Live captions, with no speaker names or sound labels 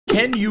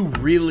Can you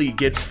really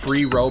get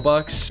free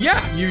Robux?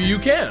 Yeah, you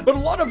can. But a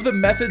lot of the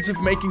methods of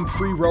making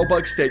free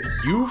Robux that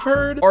you've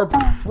heard are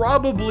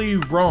probably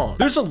wrong.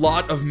 There's a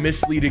lot of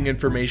misleading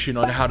information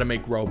on how to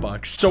make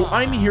Robux. So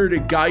I'm here to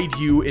guide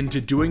you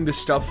into doing the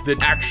stuff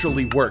that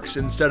actually works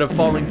instead of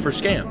falling for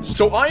scams.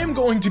 So I am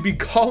going to be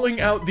calling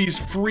out these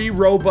free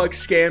Robux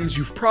scams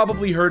you've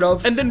probably heard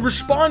of and then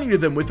responding to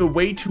them with a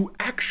way to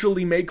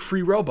actually make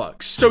free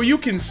Robux so you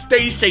can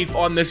stay safe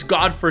on this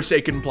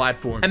godforsaken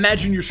platform.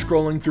 Imagine you're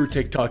scrolling through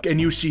TikTok and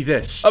you see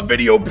this, a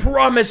video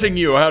promising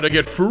you how to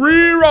get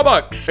free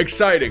Robux.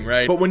 Exciting,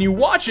 right? But when you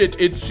watch it,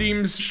 it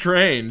seems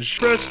strange.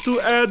 Press to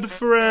add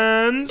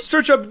friends.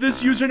 Search up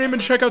this username and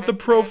check out the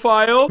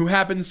profile, who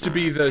happens to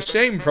be the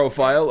same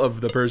profile of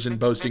the person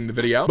posting the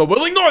video. But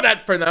we'll ignore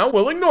that for now.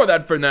 We'll ignore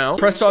that for now.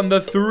 Press on the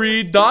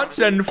 3 dots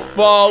and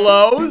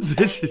follow.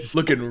 This is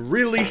looking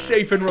really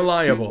safe and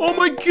reliable. Oh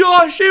my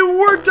gosh, it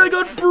worked. I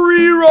got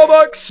free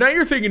Robux. Now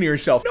you're thinking to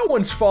yourself, no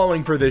one's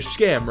falling for this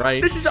scam, right?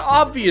 This is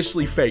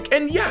obviously fake.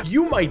 And yeah,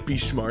 you might be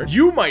smart.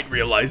 You might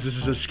realize this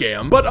is a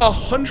scam, but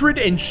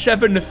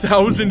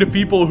 107,000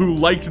 people who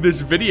liked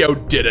this video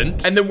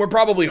didn't. And then we're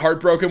probably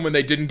heartbroken when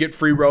they didn't get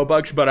free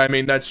Robux, but I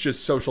mean, that's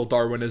just social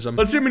Darwinism.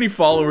 Let's see how many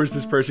followers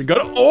this person got.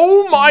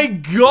 Oh my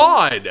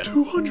God,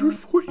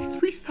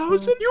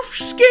 243,000? You've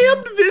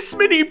scammed this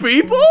many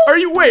people? Are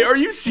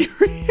you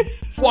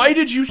serious? Why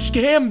did you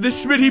scam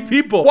this many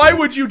people? Why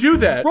would you do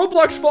that?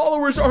 Roblox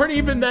followers aren't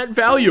even that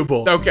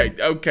valuable.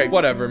 Okay,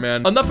 whatever,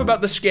 man. Enough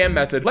about the scam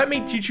method. Let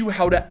me teach you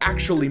how to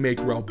actually make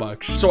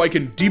Robux so I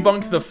can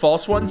debunk the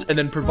false ones and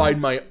then provide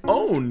my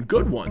own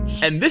good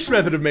ones. And this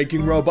method of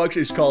making Robux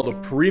is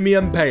called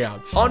premium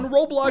payouts. On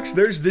Roblox,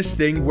 there's this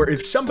thing where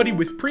if somebody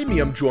with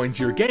premium joins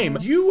your game,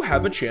 you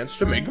have a chance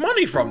to make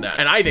money from that.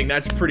 And I think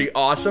that's pretty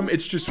awesome.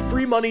 It's just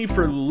free money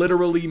for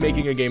literally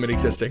making a game and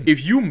existing.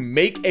 If you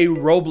make a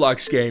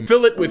Roblox game,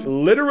 fill it with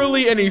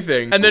literally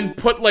anything, and then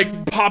put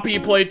like Poppy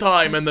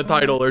Playtime in the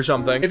title or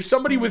something. If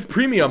somebody with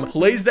premium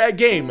plays that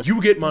game,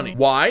 you get money.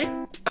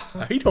 Why?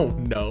 I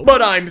don't know,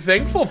 but I'm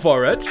thankful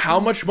for it. How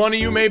much money,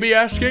 you may be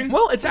asking?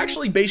 Well, it's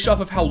actually based off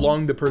of how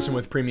long the person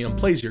with premium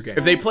plays your game.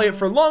 If they play it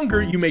for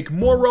longer, you make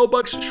more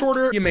Robux.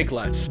 Shorter, you make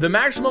less. The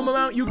maximum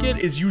amount you get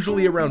is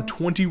usually around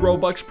 20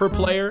 Robux per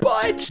player,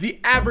 but the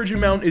average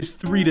amount is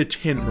 3 to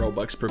 10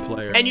 Robux per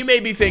player. And you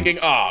may be thinking,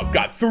 oh,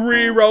 got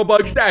 3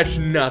 Robux, that's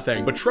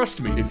nothing. But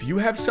trust me, if you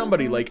have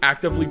somebody like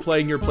actively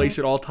playing your place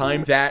at all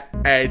time, that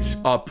adds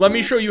up. Let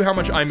me show you how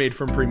much I made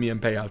from premium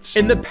payouts.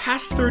 In the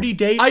past 30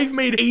 days, I've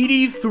made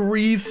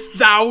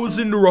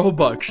 83,000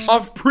 Robux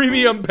off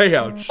premium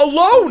payouts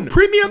alone.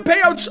 Premium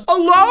payouts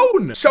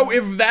alone. So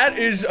if that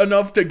is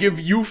enough to give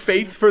you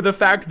faith for the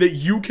fact that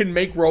you can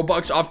make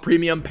Robux off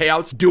premium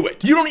payouts, do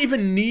it. You don't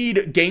even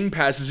need game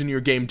passes in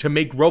your game to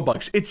make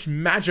Robux. It's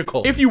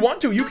magical. If you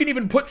want to, you can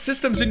even put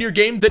systems in your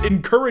game that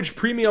encourage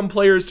premium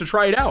players to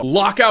try it out.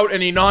 Lock out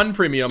any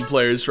non-premium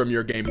players from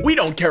your game. We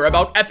don't care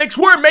about ethics.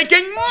 We're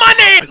making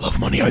money. I love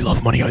money. I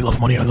love money. I love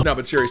money. I love. No,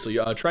 but seriously,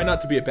 try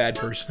not to be a bad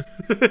person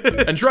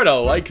and try to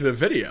like the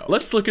video.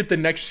 Let's look at the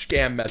next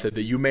scam method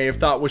that you may have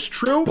thought was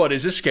true, but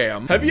is a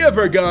scam. Have you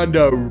ever gone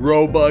to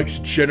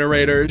Robux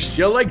generators?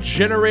 You like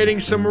generating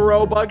some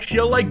Robux?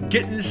 You like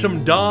getting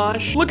some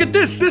dosh? Look at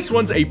this. This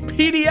one's a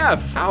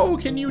PDF. How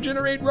can you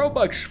generate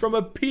Robux from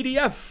a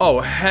PDF? Oh,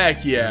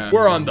 heck yeah.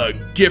 We're on the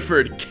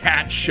Gifford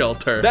Cat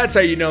Shelter. That's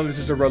how you know this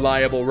is a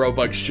reliable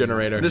Robux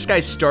generator. This guy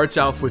starts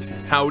off with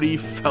howdy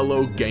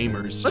fellow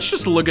gamers. Let's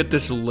just look at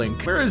this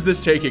link. Where is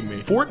this taking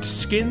me?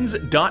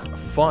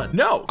 fortskins.fun.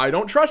 No, I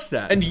don't trust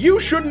that. And you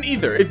shouldn't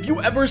either. If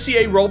you ever see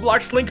a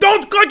Roblox link,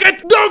 don't click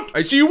it! Don't!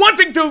 I see you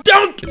wanting to!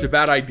 Don't! It's a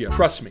bad idea.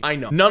 Trust me. I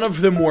know. None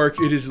of them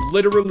work. It is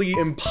literally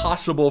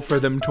impossible for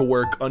them to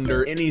work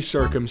under any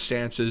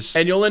circumstances.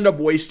 And you'll end up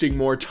wasting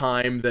more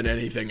time than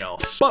anything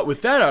else. But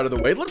with that out of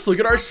the way, let's look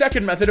at our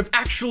second method of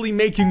actually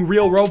making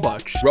real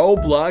Robux.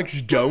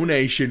 Roblox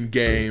donation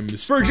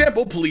games. For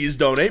example, Please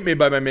Donate, made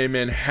by my main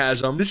man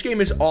Hasm. This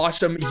game is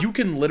awesome. You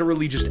can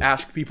literally just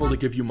ask people to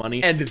give you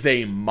money, and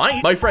they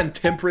might. My friend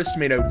Temprist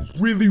made a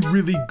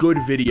really good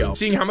video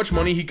seeing how much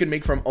money he can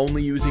make from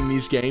only using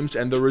these games,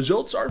 and the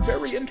results are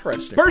very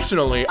interesting.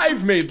 Personally,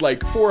 I've made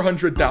like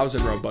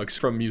 400,000 Robux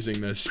from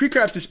using this.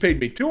 Creecraft has paid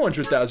me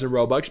 200,000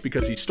 Robux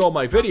because he stole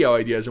my video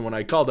ideas, and when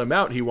I called him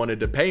out, he wanted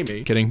to pay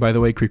me. Kidding, by the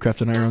way,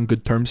 Creecraft and I are on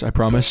good terms, I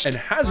promise. And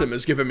Hasm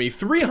has given me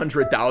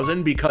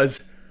 300,000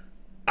 because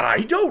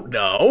I don't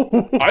know.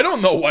 I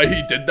don't know why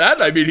he did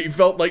that. I mean, he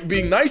felt like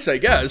being nice, I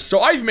guess.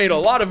 So I've made a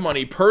lot of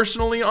money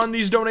personally on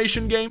these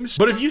donation games.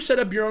 But if you set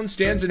up your own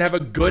stands and have a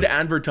good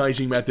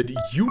advertising method,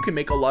 you can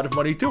make a lot of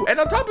money too.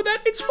 And on top of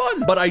that, it's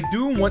fun. But I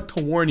do want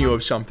to warn you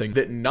of something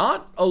that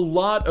not a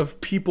lot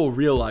of people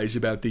realize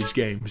about these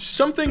games.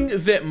 Something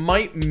that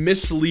might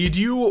mislead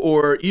you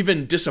or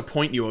even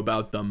disappoint you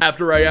about them.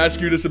 After I ask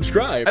you to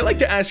subscribe, I like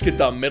to ask at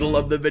the middle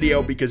of the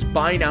video because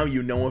by now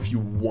you know if you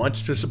want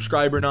to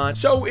subscribe or not.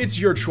 So it's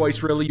your your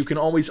choice, really. You can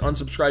always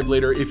unsubscribe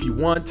later if you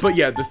want. But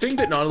yeah, the thing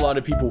that not a lot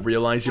of people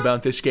realize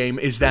about this game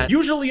is that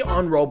usually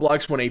on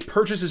Roblox, when a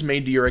purchase is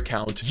made to your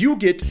account, you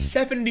get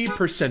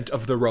 70%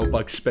 of the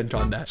Robux spent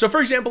on that. So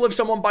for example, if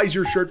someone buys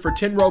your shirt for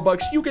 10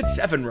 Robux, you get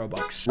 7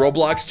 Robux.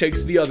 Roblox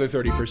takes the other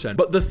 30%.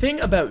 But the thing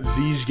about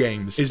these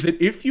games is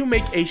that if you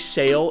make a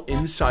sale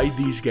inside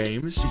these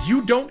games,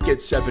 you don't get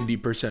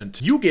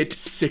 70%. You get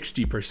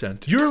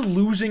 60%. You're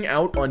losing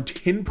out on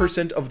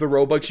 10% of the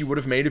Robux you would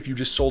have made if you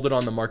just sold it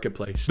on the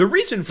marketplace. The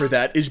reason for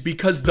that is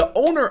because the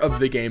owner of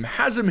the game,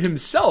 Hasm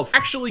himself,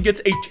 actually gets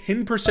a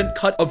 10%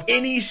 cut of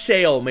any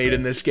sale made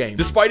in this game.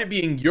 Despite it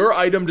being your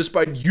item,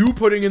 despite you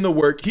putting in the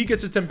work, he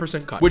gets a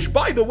 10% cut, which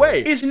by the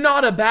way, is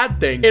not a bad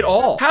thing at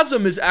all.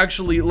 Hasm is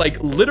actually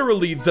like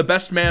literally the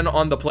best man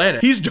on the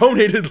planet. He's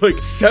donated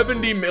like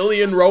 70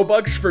 million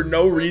Robux for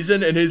no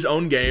reason in his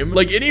own game.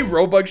 Like any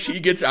Robux he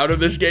gets out of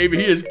this game,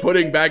 he is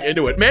putting back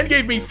into it. Man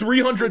gave me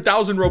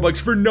 300,000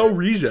 Robux for no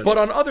reason. But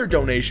on other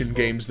donation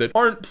games that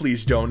aren't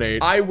please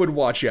donate, I would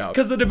watch out,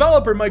 because the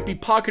developer might be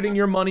pocketing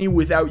your money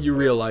without you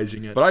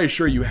realizing it. But I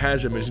assure you,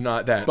 Hasm is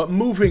not that. But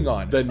moving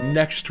on, the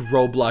next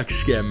Roblox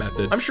scam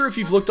method. I'm sure if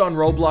you've looked on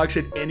Roblox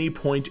at any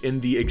point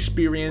in the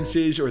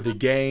experiences or the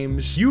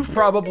games, you've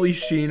probably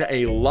seen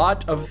a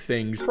lot of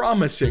things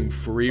promising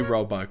free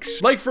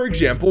Robux. Like for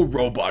example,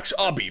 Roblox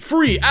Obby,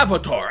 free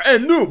avatar,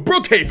 and new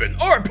Brookhaven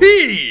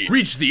RP!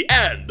 Reach the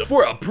end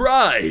for a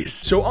prize.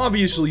 So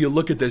obviously you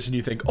look at this and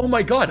you think, oh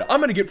my god, I'm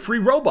gonna get free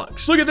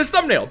Robux. Look at this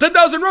thumbnail,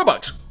 10,000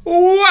 Robux.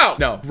 Wow!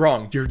 No,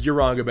 wrong. You're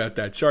wrong about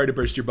that. Sorry to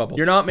burst your bubble.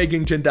 You're not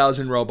making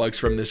 10,000 Robux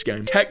from this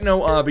game.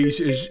 Techno Obbies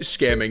is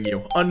scamming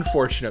you,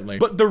 unfortunately.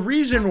 But the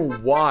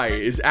reason why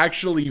is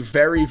actually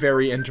very,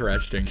 very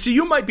interesting. See,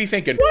 you might be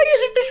thinking, why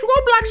isn't this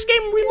Roblox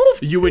game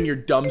removed? You and your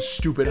dumb,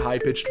 stupid,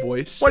 high-pitched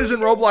voice. Why doesn't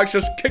Roblox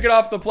just kick it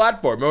off the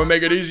platform? It would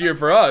make it easier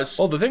for us.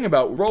 Well, the thing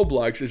about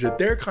Roblox is that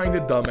they're kind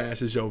of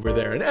dumbasses over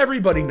there, and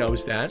everybody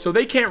knows that, so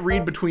they can't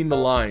read between the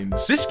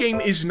lines. This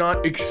game is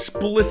not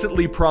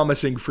explicitly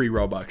promising free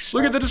Robux.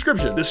 Look at the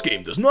description. This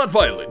game does not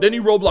violate any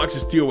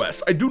Roblox's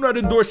TOS. I do not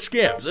endorse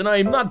scams, and I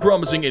am not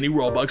promising any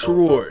Robux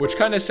reward. Which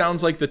kind of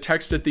sounds like the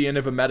text at the end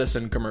of a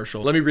medicine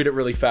commercial. Let me read it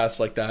really fast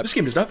like that. This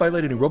game does not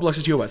violate any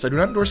Roblox's TOS. I do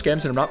not endorse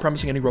scams, and I'm not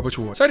promising any Robux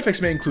reward. Side effects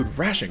may include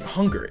rashing,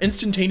 hunger,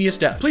 instantaneous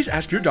death. Please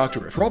ask your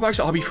doctor if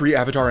Roblox Obby free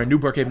avatar and new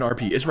Brookhaven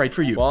RP is right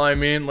for you. Well, I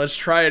mean, let's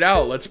try it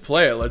out. Let's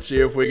play it. Let's see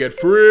if we get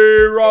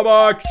free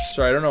Robux.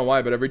 Sorry, I don't know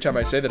why, but every time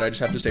I say that, I just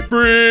have to say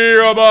free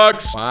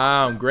Robux.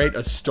 Wow, great.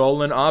 A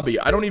stolen Obby.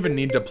 I don't even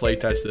need to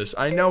playtest this.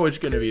 I know it's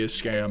gonna be a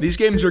scam. These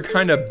games are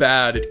kind of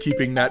bad at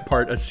keeping that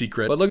part a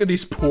secret. But look at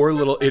these poor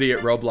little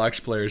idiot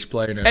Roblox players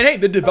playing it. And hey,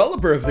 the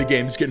developer of the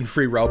game's getting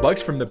free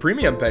Robux from the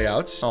premium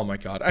payouts. Oh my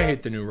god, I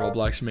hate the new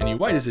Roblox menu.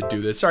 Why does it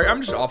do this? Sorry,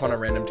 I'm just off on a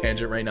random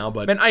tangent right now,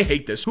 but man, I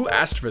hate this. Who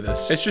asked for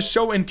this? It's just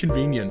so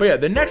inconvenient. But yeah,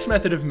 the next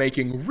method of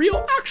making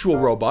real actual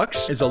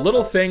Robux is a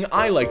little thing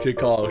I like to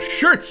call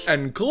shirts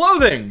and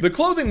clothing. The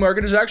clothing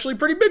market is actually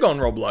pretty big on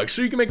Roblox,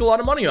 so you can make a lot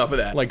of money off of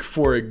that. Like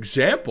for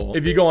example,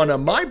 if you go onto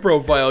my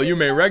profile, you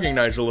may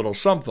recognize a little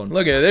something.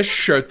 Look at this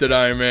shirt that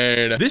I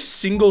made. This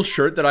single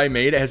shirt that I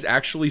made has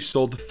actually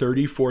sold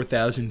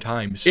 34,000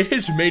 times. It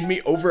has made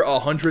me over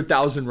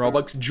 100,000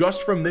 Robux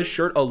just from this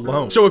shirt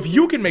alone. So if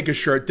you can make a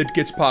shirt that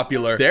gets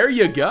popular, there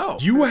you go.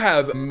 You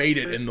have made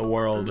it in the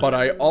world. But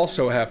I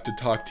also have to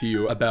talk to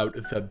you about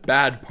the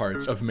bad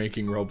parts of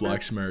making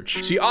Roblox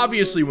merch. See,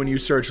 obviously when you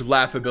search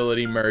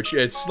laughability merch,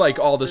 it's like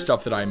all the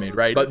stuff that I made,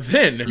 right? But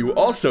then you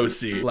also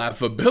see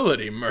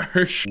laughability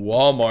merch.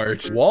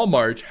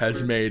 Walmart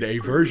has made a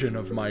version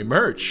of my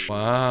merch.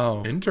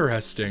 Wow,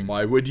 interesting.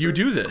 Why would you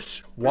do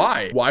this?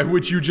 Why? Why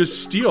would you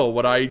just steal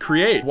what I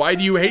create? Why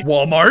do you hate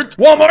Walmart?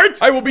 Walmart!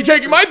 I will be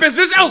taking my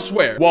business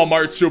elsewhere!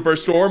 Walmart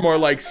Superstore, more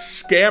like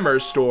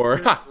scammer store.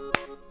 Ha!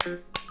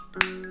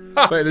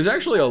 Wait, there's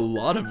actually a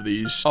lot of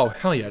these. Oh,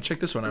 hell yeah, check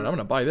this one out. I'm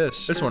gonna buy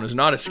this. This one is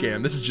not a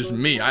scam. This is just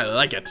me. I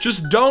like it.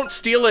 Just don't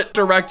steal it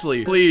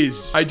directly,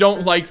 please. I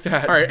don't like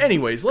that. All right,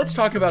 anyways, let's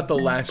talk about the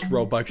last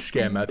Robux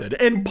scam method,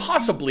 and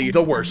possibly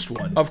the worst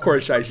one. Of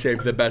course, I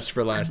saved the best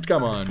for last.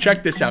 Come on.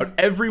 Check this out.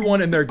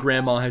 Everyone and their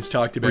grandma has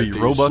talked about these.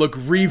 Robux. Look,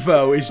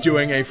 Revo is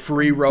doing a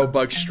free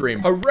Robux stream.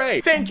 Hooray.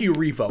 Thank you,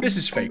 Revo. This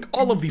is fake.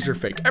 All of these are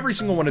fake. Every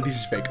single one of these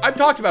is fake. I've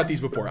talked about these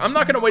before. I'm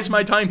not gonna waste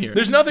my time here.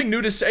 There's nothing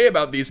new to say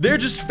about these. They're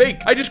just fake.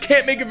 I just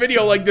can't make a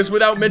video like this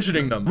without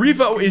mentioning them.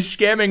 Revo is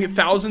scamming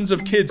thousands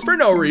of kids for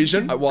no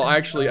reason. Well,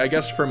 actually, I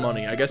guess for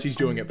money. I guess he's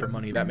doing it for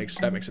money. That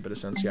makes a bit of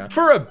sense, yeah.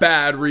 For a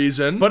bad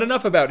reason. But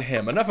enough about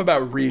him. Enough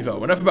about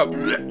Revo. Enough about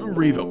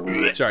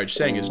Revo. Sorry, just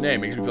saying his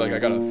name makes me feel like I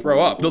gotta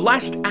throw up. The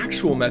last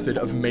actual method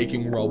of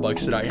making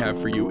Robux that I have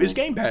for you is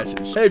game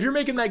passes. Hey, if you're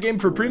making that game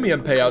for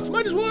premium payouts,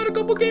 might as well add a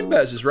couple game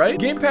passes, right?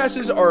 Game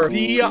passes are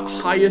the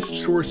highest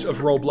source of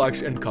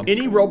Roblox income.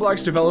 Any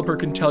Roblox developer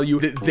can tell you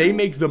that they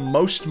make the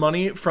most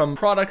money from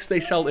products products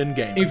they sell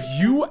in-game. If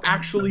you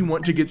actually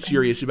want to get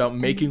serious about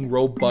making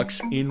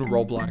Robux in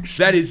Roblox,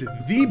 that is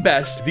the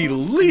best, the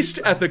least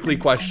ethically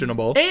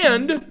questionable,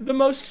 and the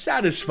most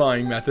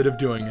satisfying method of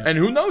doing it. And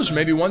who knows,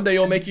 maybe one day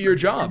you'll make it your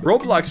job.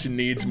 Roblox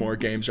needs more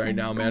games right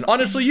now, man.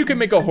 Honestly, you can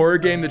make a horror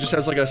game that just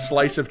has like a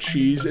slice of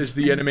cheese as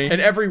the enemy,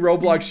 and every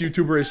Roblox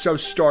YouTuber is so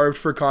starved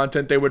for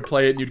content they would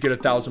play it and you'd get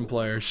 1,000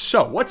 players.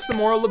 So, what's the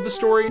moral of the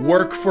story?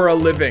 Work for a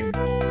living.